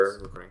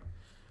Recording.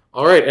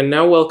 All right, and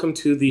now welcome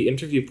to the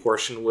interview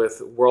portion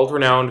with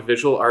world-renowned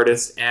visual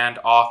artist and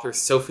author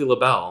Sophie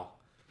Labelle.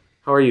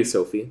 How are you,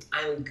 Sophie?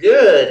 I'm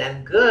good.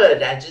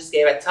 I just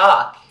gave a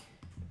talk.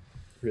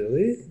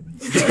 Really?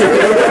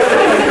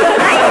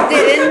 I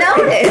didn't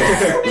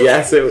notice.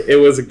 Yes, it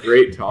was a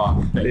great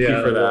talk. Thank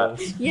you for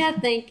that. Yeah,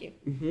 thank you.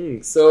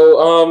 Mm-hmm.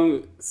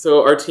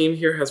 So our team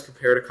here has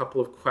prepared a couple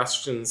of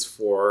questions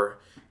for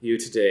you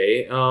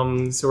today.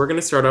 So we're going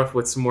to start off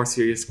with some more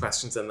serious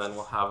questions, and then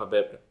we'll have a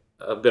bit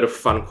of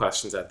fun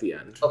questions at the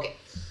end. Okay.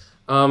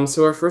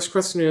 So our first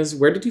question is,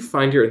 where did you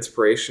find your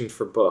inspiration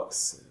for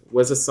books?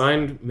 Was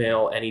Assigned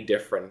Mail any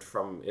different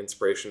from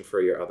inspiration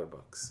for your other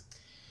books?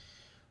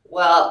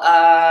 Well,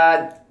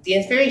 the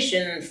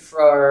inspiration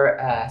for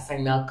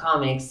Assigned Mail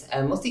comics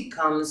mostly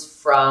comes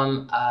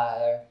from,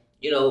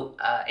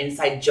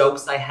 inside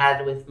jokes I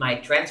had with my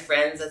trans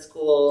friends at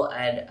school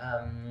and,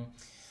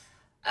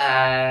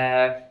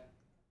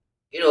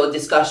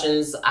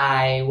 discussions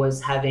I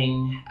was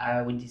having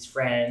with these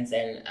friends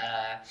and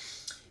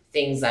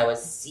things I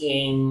was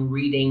seeing,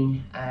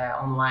 reading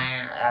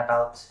online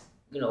about,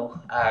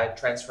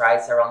 trans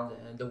rights around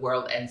the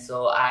world. And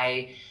so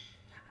I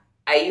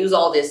use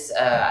all this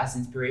as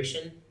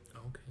inspiration.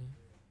 Okay.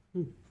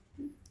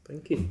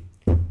 Thank you.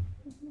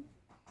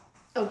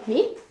 Oh,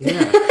 me?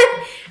 Yeah.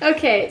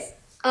 Okay.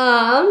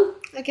 I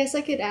guess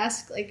I could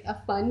ask like a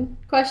fun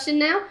question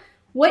now.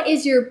 What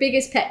is your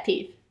biggest pet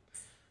peeve?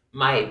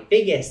 My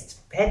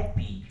biggest pet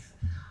peeve?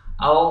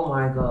 Oh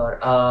my god.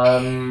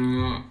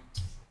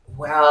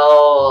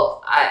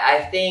 Well,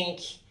 I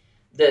think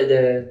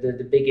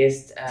the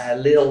biggest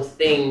little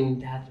thing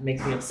that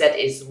makes me upset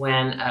is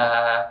when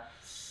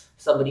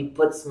somebody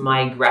puts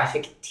my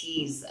graphic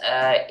tees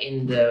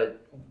in the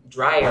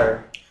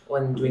dryer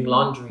when doing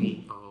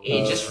laundry.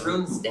 It just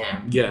ruins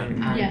them. Yeah.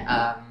 And,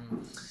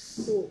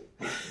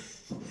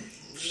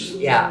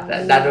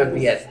 that would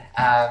be it.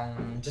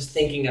 Just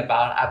thinking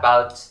about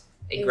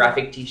a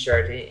graphic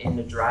t-shirt in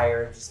the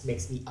dryer just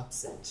makes me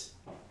upset.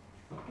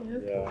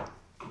 Yeah.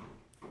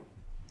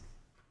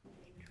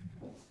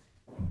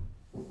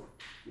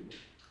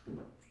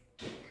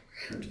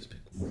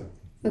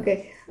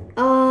 Okay.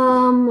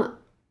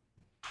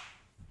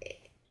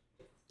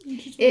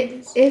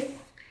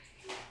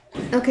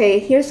 Okay,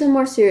 here's a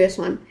more serious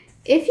one.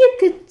 If you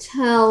could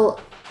tell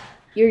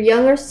your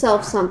younger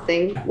self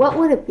something, what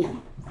would it be?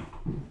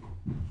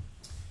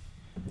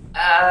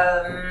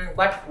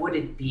 What would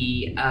it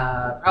be?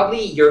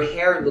 Probably your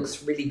hair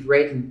looks really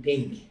great in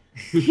pink.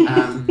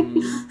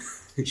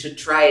 You should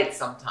try it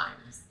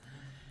sometimes.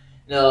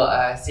 No,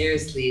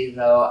 seriously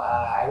though,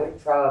 I would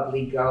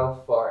probably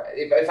go for,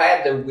 if I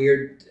had the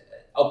weird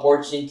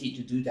opportunity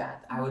to do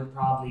that, I would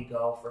probably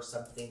go for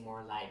something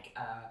more like,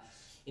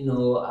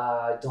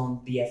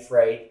 don't be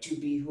afraid to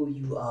be who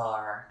you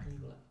are. And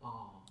you're like,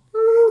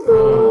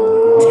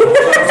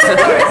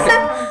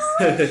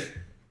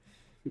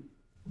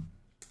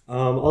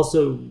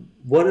 Also,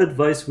 what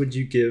advice would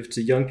you give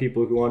to young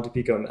people who want to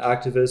become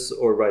activists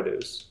or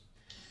writers?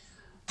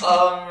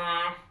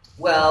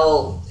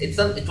 Well, it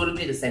wouldn't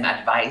be the same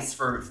advice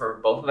for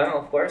both of them,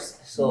 of course.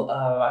 So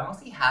I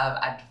mostly have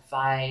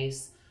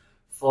advice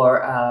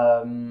for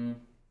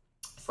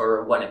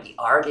wannabe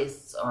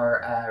artists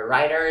or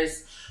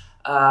writers.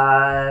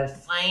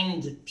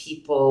 Find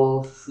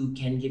people who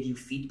can give you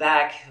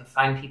feedback.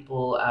 Find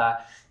people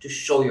to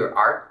show your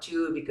art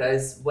to,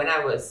 because when I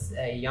was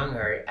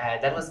younger,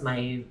 that was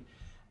my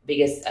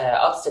biggest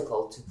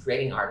obstacle to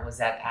creating art, was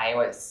that I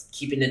was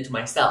keeping it to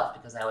myself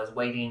because I was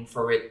waiting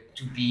for it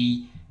to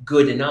be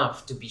good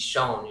enough to be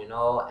shown,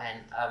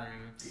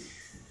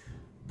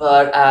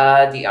 but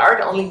the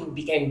art only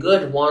became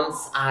good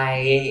once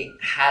I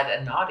had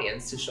an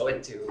audience to show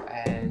it to,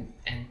 and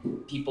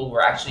people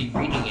were actually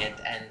reading it,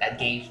 and that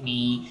gave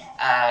me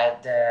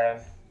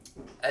the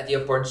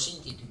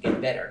opportunity to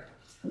get better.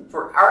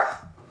 For art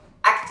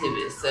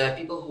activists,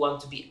 people who want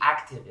to be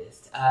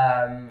activists,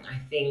 I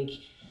think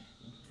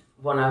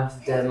one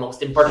of the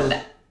most important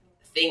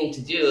thing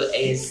to do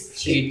is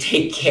to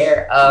take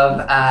care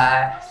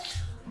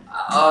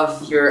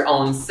of your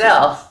own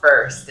self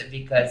first,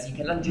 because you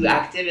cannot do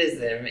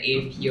activism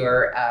if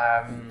you're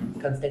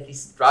constantly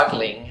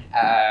struggling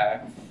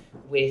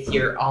with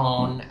your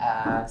own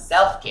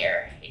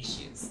self-care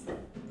issues.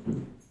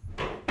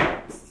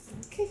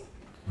 Okay.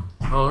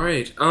 All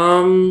right.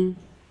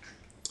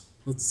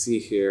 Let's see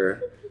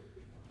here.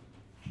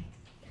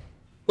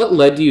 What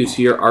led you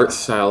to your art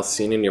style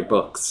seen in your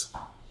books?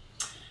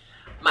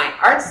 My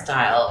art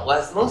style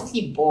was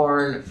mostly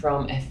born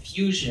from a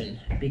fusion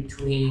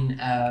between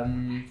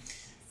a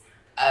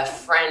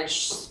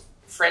French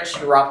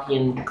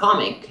European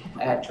comic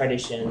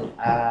tradition,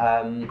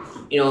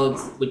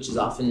 which is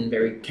often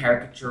very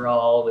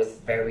caricatural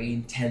with very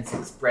intense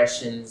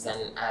expressions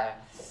and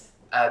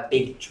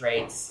big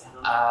traits,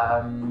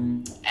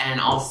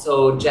 and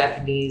also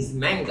Japanese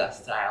manga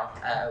style,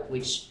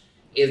 which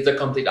is the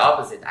complete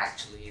opposite.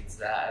 Actually,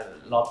 it's a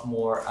lot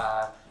more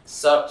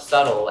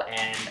subtle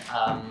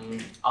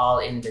and all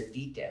in the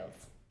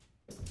details.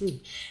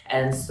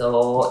 And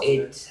so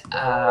it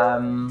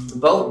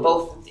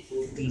both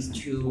these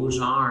two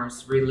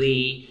genres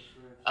really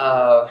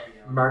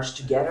merged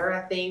together,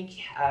 I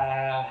think,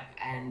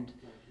 and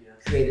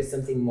created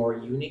something more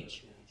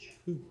unique.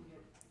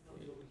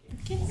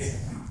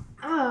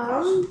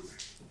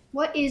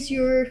 What is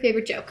your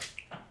favorite joke?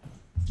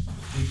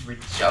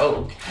 Favorite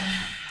joke?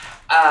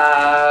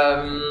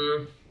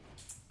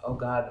 Oh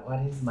God, what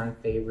is my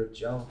favorite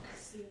joke?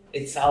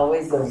 It's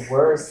always the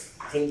worst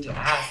thing to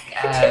ask,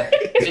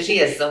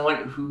 especially as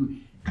someone who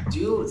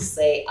do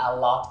say a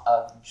lot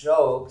of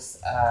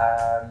jokes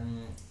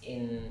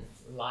in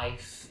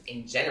life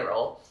in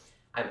general.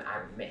 I'm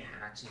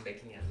actually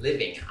making a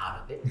living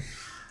out of it.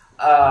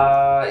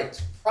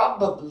 It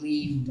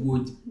probably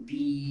would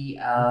be,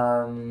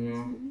 I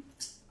don't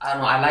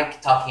know, I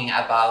like talking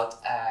about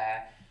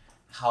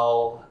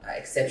how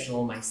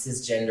exceptional my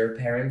cisgender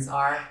parents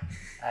are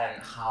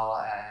and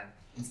how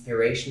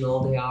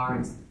inspirational they are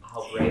and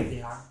how brave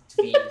they are to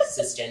be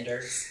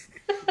cisgenders.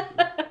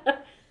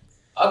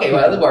 Okay,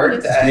 well, it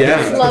worked.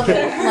 Love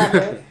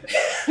it.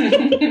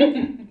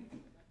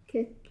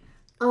 Okay.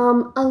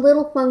 A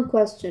little fun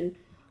question.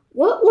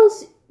 What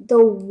was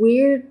the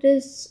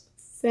weirdest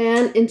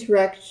fan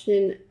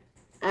interaction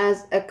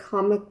as a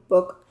comic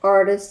book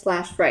artist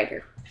 /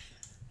 writer?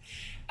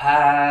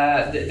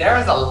 There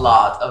is a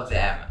lot of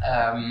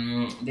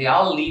them. They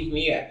all leave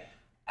me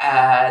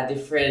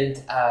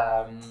different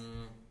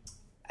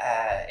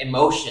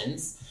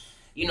emotions.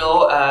 You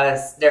know,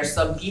 there's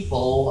some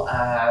people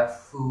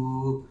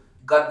who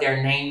got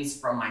their names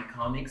from my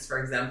comics, for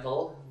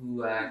example,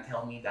 who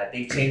tell me that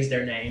they changed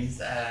their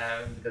names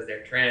because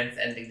they're trans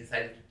and they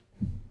decided to,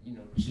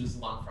 choose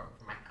one from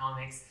my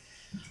comics.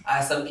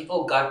 Some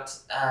people got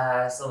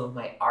some of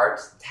my art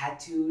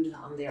tattooed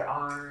on their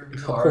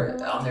arms or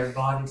on their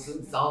body. So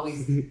it's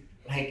always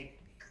like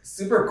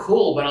super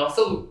cool, but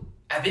also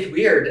a bit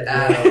weird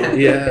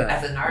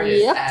as an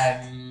artist.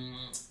 Yep.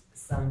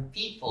 Some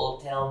people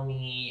tell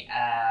me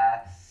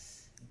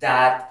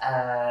that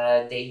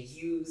they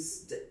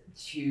used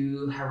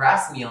to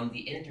harass me on the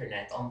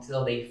internet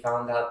until they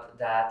found out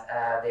that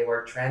they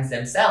were trans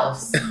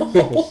themselves. I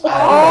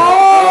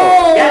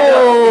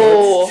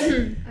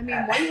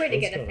mean, one way to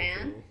get a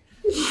fan.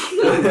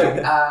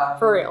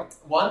 For real.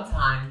 One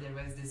time there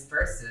was this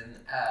person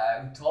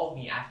who told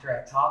me after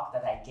a talk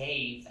that I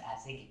gave, I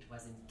think it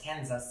was in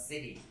Kansas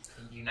City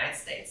in the United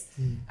States.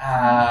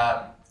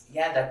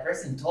 That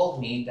person told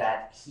me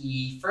that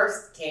he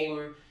first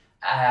came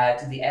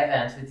to the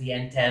event with the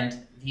intent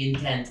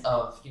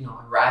of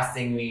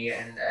harassing me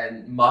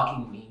and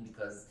mocking me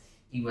because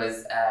he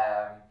was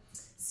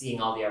seeing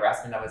all the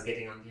harassment I was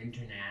getting on the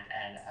internet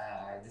and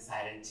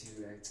decided to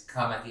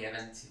come at the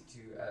event to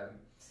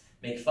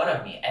make fun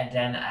of me. And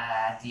then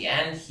at the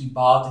end he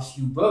bought a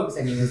few books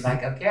and he was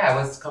like, okay, I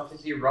was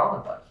completely wrong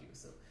about you.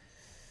 So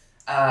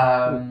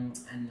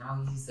and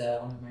now he's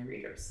one of my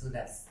readers. So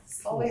that's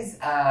always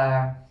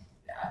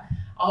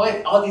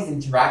all these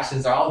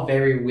interactions are all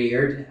very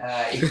weird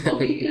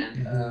equally,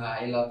 and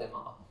I love them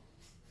all.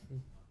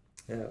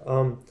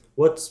 Yeah.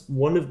 What's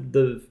one of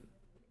the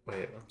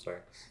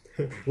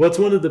What's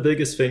one of the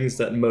biggest things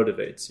that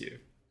motivates you?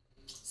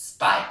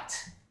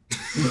 Spite.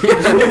 You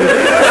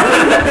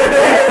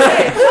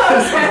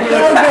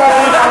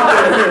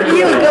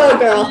go,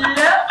 girl.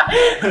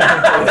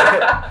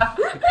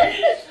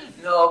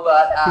 No,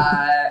 but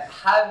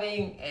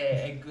having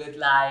a good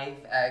life,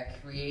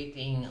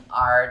 creating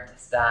art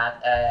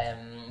that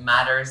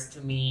matters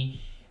to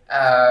me,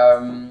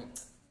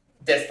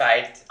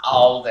 despite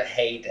all the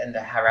hate and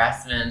the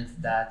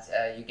harassment that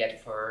you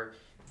get for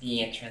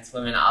being a trans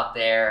woman out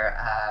there,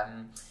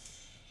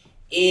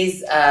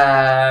 is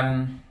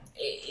a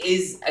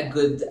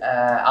good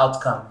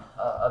outcome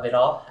of it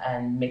all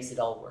and makes it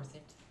all worth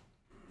it.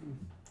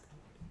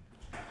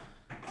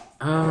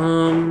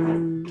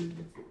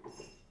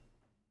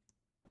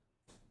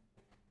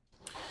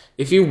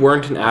 If you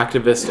weren't an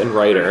activist and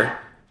writer,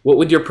 what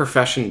would your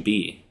profession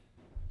be?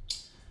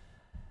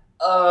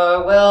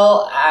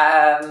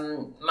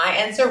 My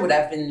answer would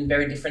have been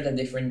very different at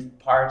different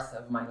parts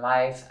of my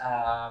life.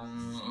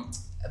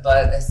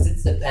 But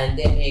since the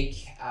pandemic,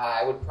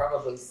 I would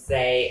probably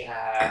say,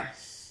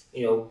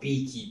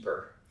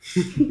 beekeeper.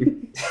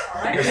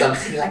 Or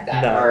something like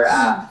that.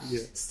 Nice.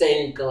 Or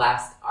stained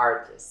glass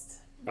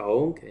artist.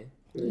 Oh, okay.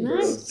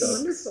 Nice.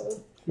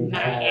 Wonderful.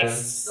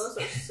 Nice. Those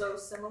are so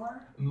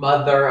similar.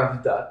 Mother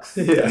of ducks.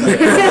 Mother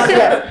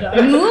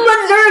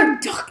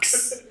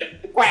ducks.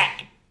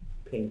 Quack.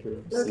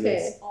 Painter.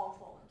 Okay. All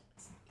fallen.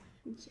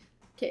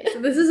 Okay, so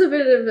this is a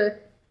bit of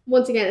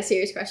once again, a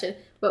serious question.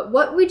 But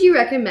what would you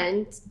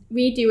recommend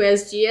we do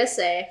as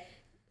GSA,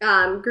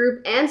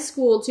 group and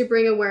school to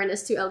bring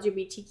awareness to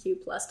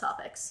LGBTQ plus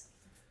topics?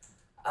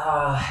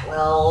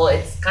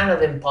 It's kind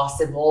of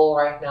impossible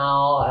right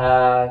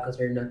now because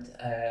we're not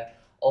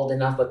old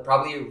enough, but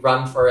probably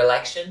run for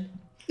election.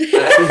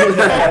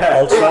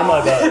 I'll try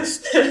my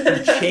best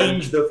to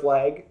change the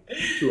flag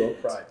to a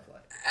pride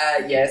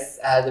flag. Yes,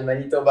 the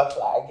Manitoba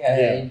flag.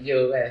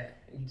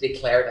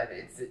 declare that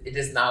it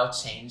is now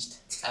changed.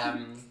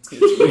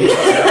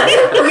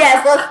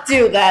 Yes, let's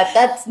do that.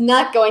 That's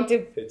not going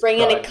to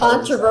bring any pride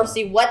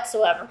controversy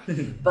whatsoever.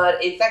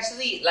 But it's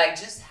actually like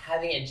just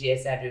having a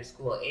GS at your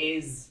school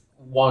is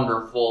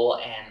wonderful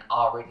and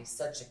already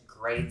such a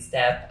great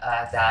step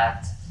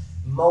that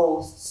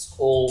most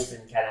schools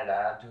in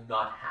Canada do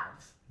not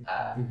have.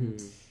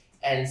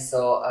 And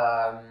so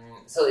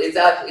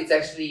it's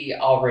actually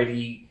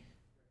already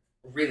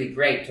really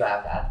great to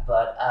have that.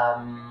 But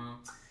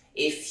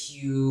if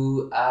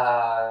you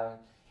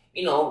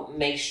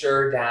make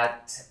sure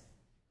that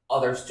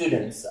other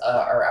students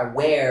are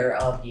aware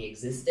of the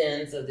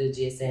existence of the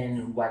GSN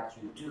and what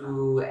you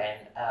do,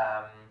 and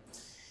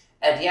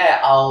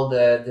all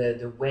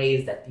the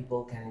ways that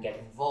people can get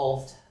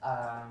involved.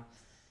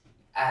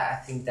 I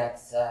think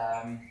that's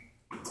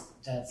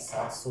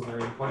also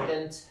very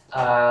important.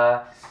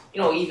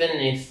 Even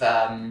if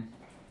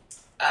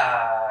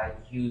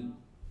you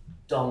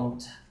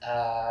don't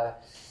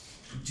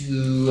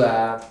do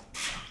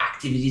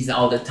activities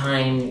all the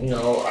time,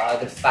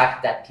 the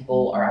fact that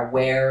people are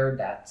aware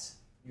that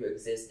you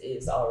exist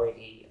is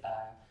already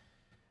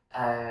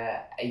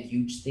a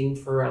huge thing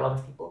for a lot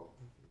of people.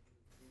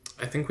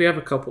 I think we have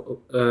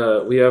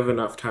we have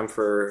enough time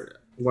for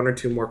one or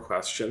two more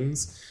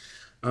questions.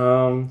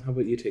 How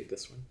about you take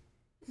this one?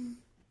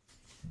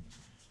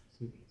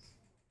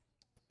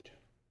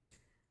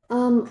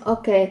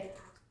 Okay.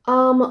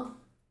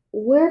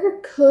 Where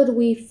could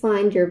we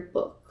find your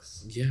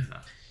books? Yeah.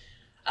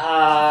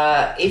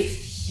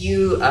 If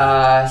you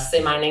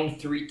say my name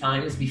 3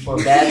 times before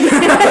bed,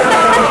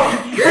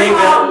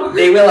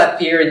 they will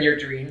appear in your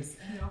dreams.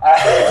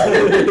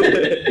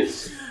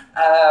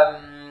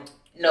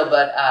 No,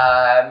 but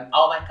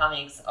all my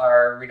comics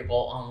are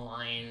readable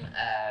online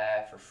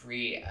for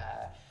free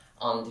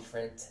on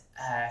different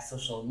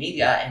social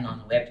media and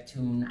on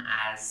Webtoon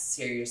as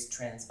Serious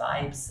Trans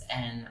Vibes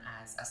and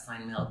as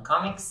Assigned Mail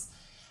Comics.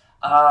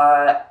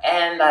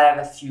 And I have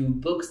a few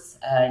books,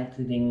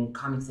 including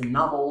comics and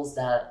novels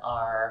that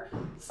are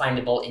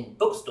findable in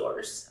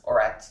bookstores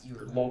or at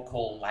your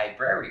local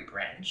library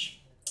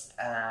branch.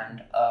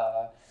 And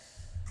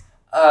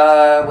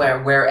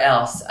where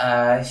else?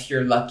 If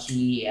you're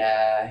lucky,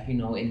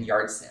 in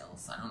yard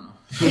sales. I don't know.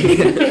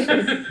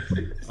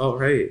 All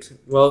right.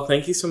 Well,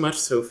 thank you so much,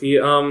 Sophie.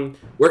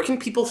 Where can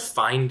people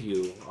find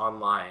you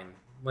online?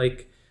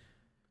 Like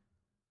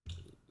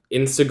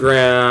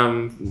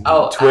Instagram,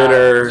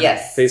 Twitter,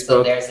 yes. Facebook?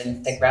 So there's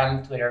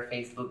Instagram, Twitter,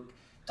 Facebook,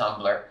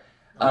 Tumblr.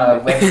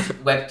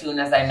 Webtoon,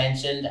 as I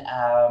mentioned.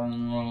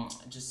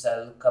 Just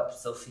look up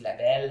Sophie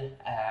Labelle,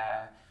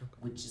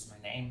 which is my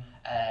name,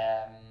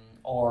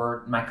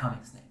 or my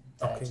comics name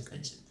that I just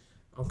mentioned.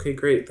 Okay,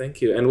 great.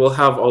 Thank you. And we'll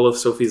have all of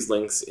Sophie's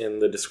links in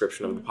the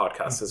description of the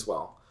podcast as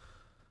well.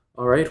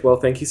 All right. Well,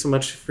 thank you so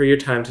much for your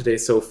time today,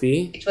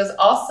 Sophie. It was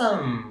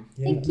awesome.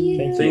 Thank you.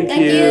 Thank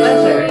you.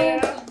 Pleasure.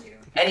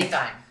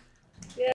 Anytime.